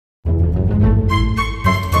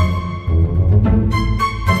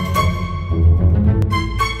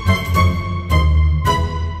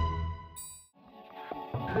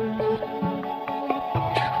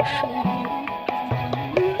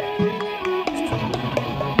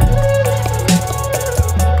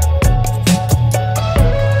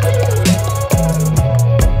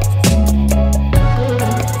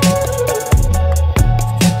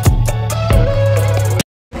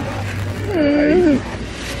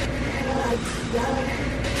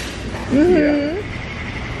Yeah.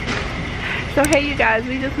 So hey you guys,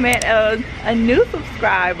 we just met a new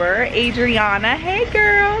subscriber, Adriana. Hey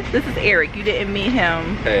girl. This is Eric. You didn't meet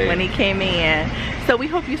him when he came in. So we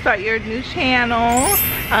hope you start your new channel.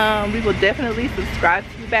 We will definitely subscribe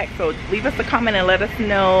to you back. So leave us a comment and let us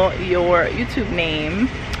know your YouTube name.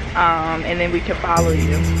 And then we can follow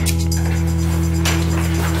you.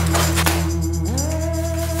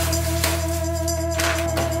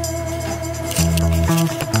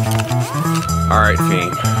 All right,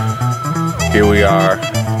 team. Here we are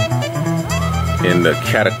in the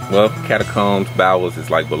catacombs. Bowels is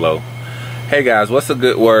like below. Hey guys, what's a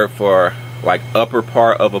good word for like upper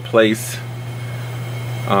part of a place?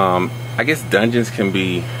 I guess dungeons can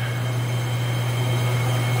be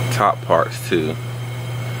top parts too.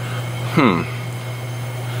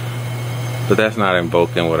 But that's not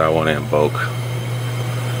invoking what I want to invoke.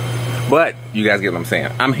 But you guys get what I'm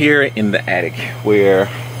saying. I'm here in the attic where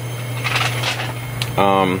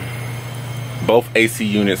both AC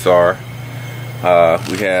units are.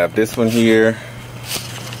 We have this one here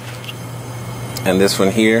and this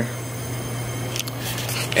one here,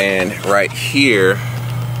 and right here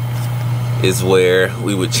is where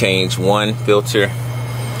we would change one filter,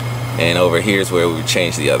 and over here is where we would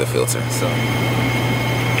change the other filter. So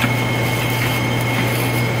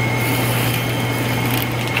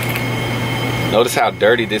notice how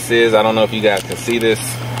dirty this is. I don't know if you guys can see this.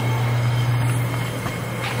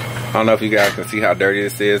 I don't know if you guys can see how dirty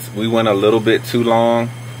this is. We went a little bit too long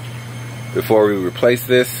before we replaced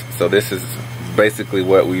this. So this is basically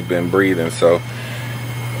what we've been breathing. So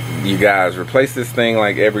you guys replace this thing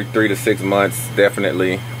like every 3 to 6 months,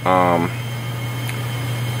 definitely.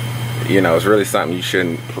 You know, it's really something you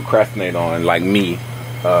shouldn't procrastinate on like me.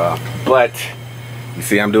 But you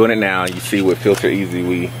see I'm doing it now. You see with Filter Easy,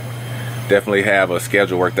 we definitely have a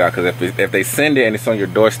schedule worked out, because if they send it and it's on your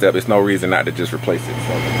doorstep, it's no reason not to just replace it.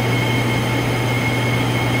 So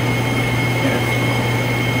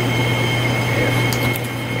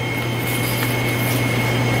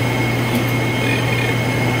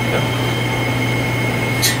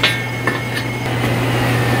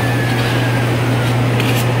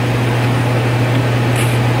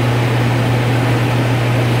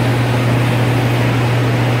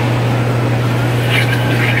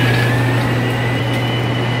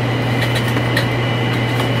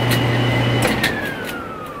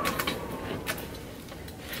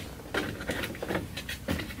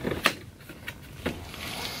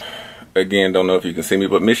again, don't know if you can see me,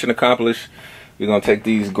 but mission accomplished. We're gonna take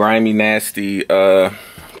these grimy, nasty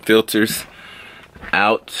filters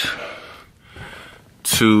out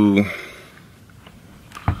to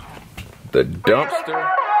the dumpster.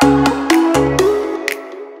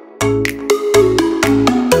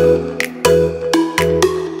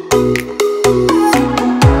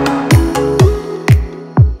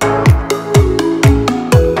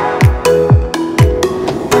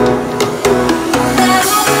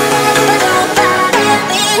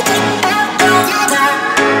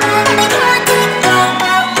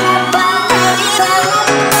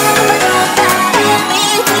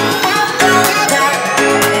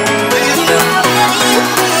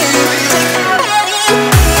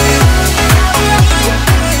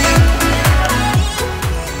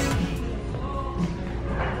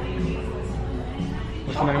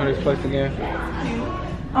 What's the name of this place again?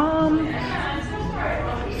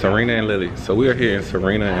 Serena and Lily. So we are here in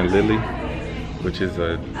Serena and Lily, which is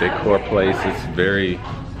a decor place. It's very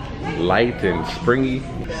light and springy,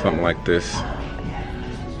 something like this.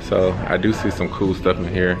 So I do see some cool stuff in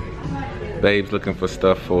here. Babe's looking for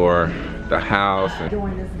stuff for the house. And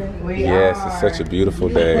yes, it's such a beautiful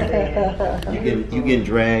day. You getting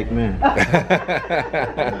dragged, man.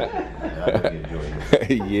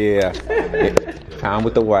 Yeah. Time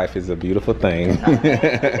with the wife is a beautiful thing.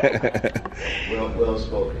 Well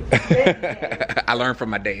spoken. I learned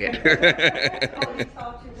from my dad.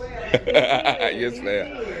 Yes,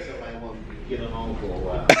 ma'am.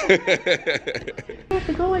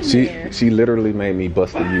 She literally made me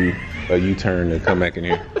bust a U-turn to come back in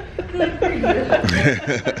here.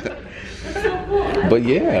 But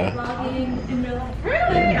yeah.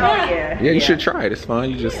 Yeah, you should try it. It's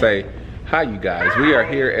fun. You just say, "Hi, you guys. We are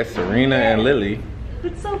here at Serena and Lily."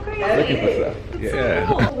 It's so crazy. Looking for stuff.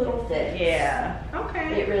 Yeah. Yeah.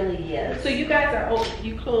 Okay. It really is. So you guys are open.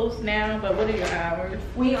 You closed now, but what are your hours?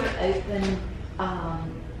 We are open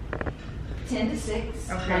 10 to 6,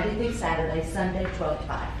 Monday through Saturday, Sunday 12 to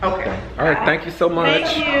 5. Okay. All right. Thank you so much.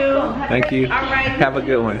 Thank you. Thank you. All right. Have a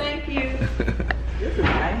good one. Thank you. This is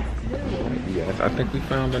nice. Yes, I think we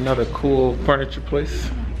found another cool furniture place.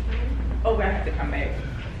 Oh, I have to come back.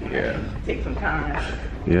 Yeah. Take some time.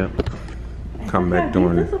 Yep. Come back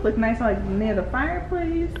during this would look nice like near the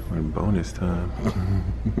fireplace. During bonus time.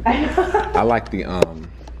 I like the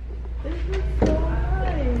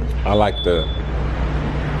I like the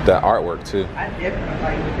artwork too. I definitely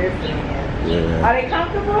like this one. Yeah. Are they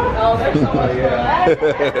comfortable? Oh, they're so much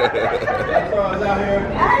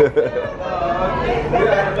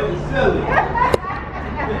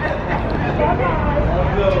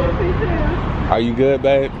Are you good,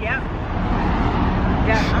 babe? Yep.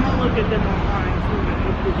 Yeah, I'm gonna look at them online too and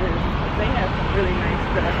look at this. They have some really nice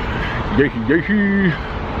stuff. Yay.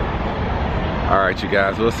 All right, you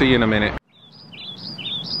guys, we'll see you in a minute.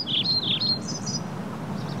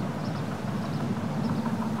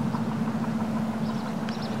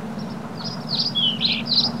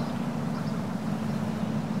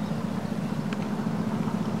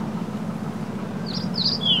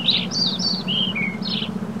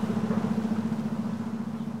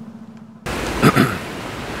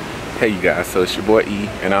 Hey you guys, so it's your boy E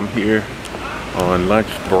and I'm here on lunch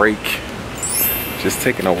break, just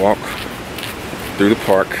taking a walk through the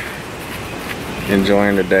park,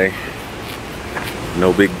 enjoying the day.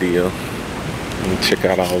 No big deal. Let me check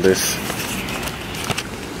out all this.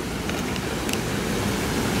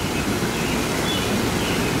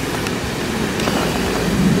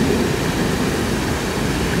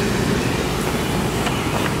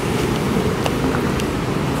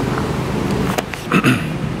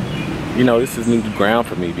 You know, this is new ground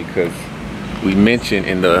for me because we mentioned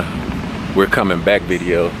in the We're Coming Back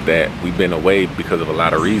video that we've been away because of a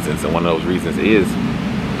lot of reasons, and one of those reasons is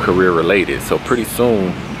career related. So pretty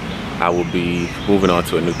soon I will be moving on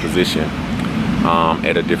to a new position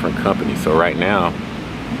at a different company. So right now,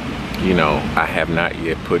 you know, I have not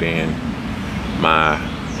yet put in my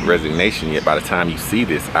resignation yet. By the time you see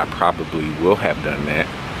this, I probably will have done that.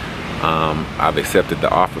 I've accepted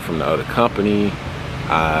the offer from the other company.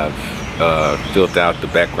 I've filled out the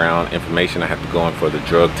background information. I have to go in for the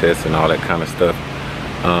drug test and all that kind of stuff.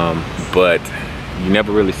 But you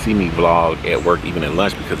never really see me vlog at work, even at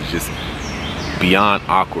lunch, because it's just beyond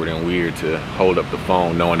awkward and weird to hold up the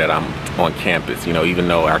phone knowing that I'm on campus. You know, even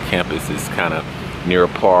though our campus is kind of near a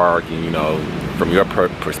park, and you know, from your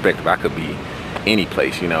perspective, I could be any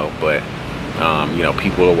place, you know, but you know,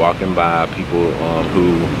 people are walking by, people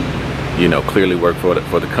who, you know, clearly work for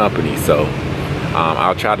the company. So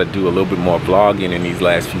I'll try to do a little bit more vlogging in these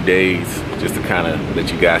last few days, just to kind of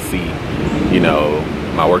let you guys see, you know,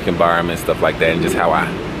 my work environment, stuff like that, and just how I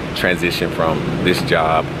transition from this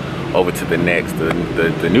job over to the next.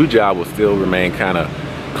 The new job will still remain kind of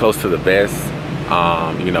close to the vest,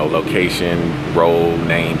 you know, location, role,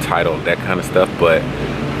 name, title, that kind of stuff. But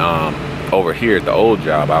over here at the old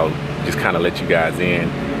job, I'll just kind of let you guys in,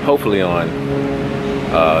 hopefully on,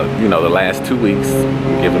 you know, the last 2 weeks,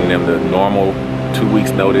 giving them the normal 2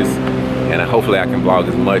 weeks notice, and hopefully I can vlog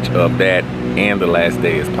as much of that and the last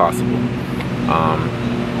day as possible.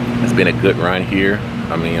 It's been a good run here.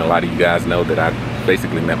 I mean, a lot of you guys know that I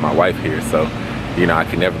basically met my wife here, so you know, I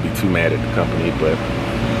can never be too mad at the company. But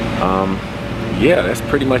yeah, that's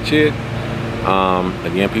pretty much it.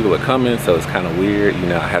 Again, people are coming, so it's kind of weird, you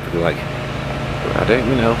know. I have to be like,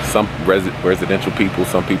 you know, some residential people,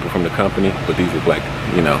 some people from the company, but these are like,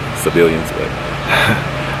 you know, civilians. But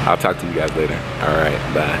I'll talk to you guys later. All right,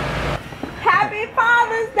 bye. Happy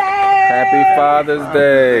Father's Day! Happy Father's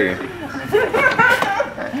Day!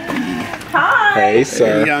 Hi! Hey,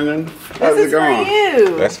 sir. Hey, youngin'. How's it going? For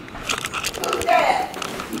you. That's,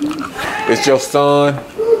 it's your son?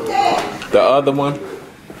 The other one?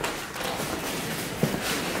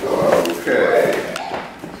 Okay.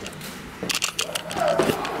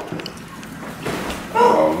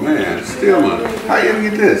 Oh man, Stillman, how you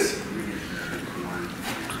get this?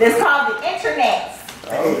 It's called the internet.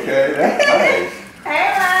 Okay, that's nice. Hey,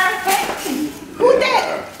 Ron. Hey. Who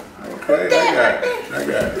that? Okay, I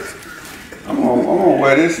got it. I'm gonna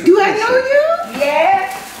wear this. Do I know you? Yes.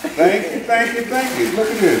 Thank you. Look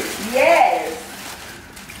at this. Yes.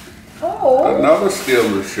 Oh. Another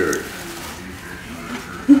Stillman shirt.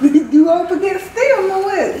 You won't forget to steal my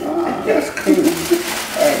way. That's cool.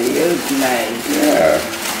 That is nice. Yeah.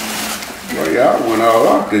 Well, y'all went all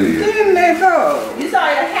off, didn't you? Didn't they go? You saw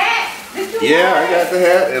your hat? Did you Yeah, I got the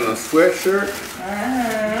hat and a sweatshirt.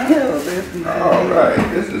 Oh, that's nice. All right,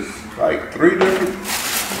 this is like 3 different.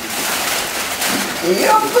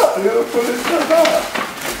 Yeah, Still pull this stuff out.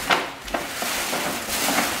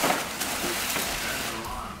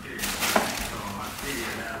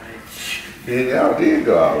 Yeah, y'all did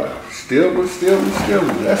go all out. Stillman.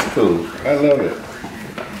 That's cool. I love it.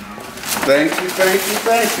 Thank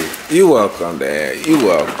you. You're welcome, Dad. You're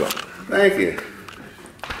welcome. Thank you.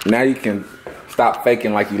 Now you can stop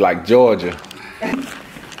faking like you like Georgia.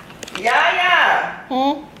 Yeah.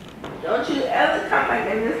 Don't you ever come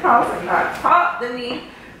back in this house and not talk to me.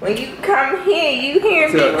 When you come here, you hear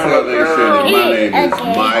me. Tell they said my name is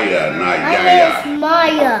Maya, not Yaya. My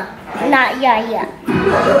name is Maya, not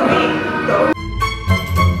Yaya.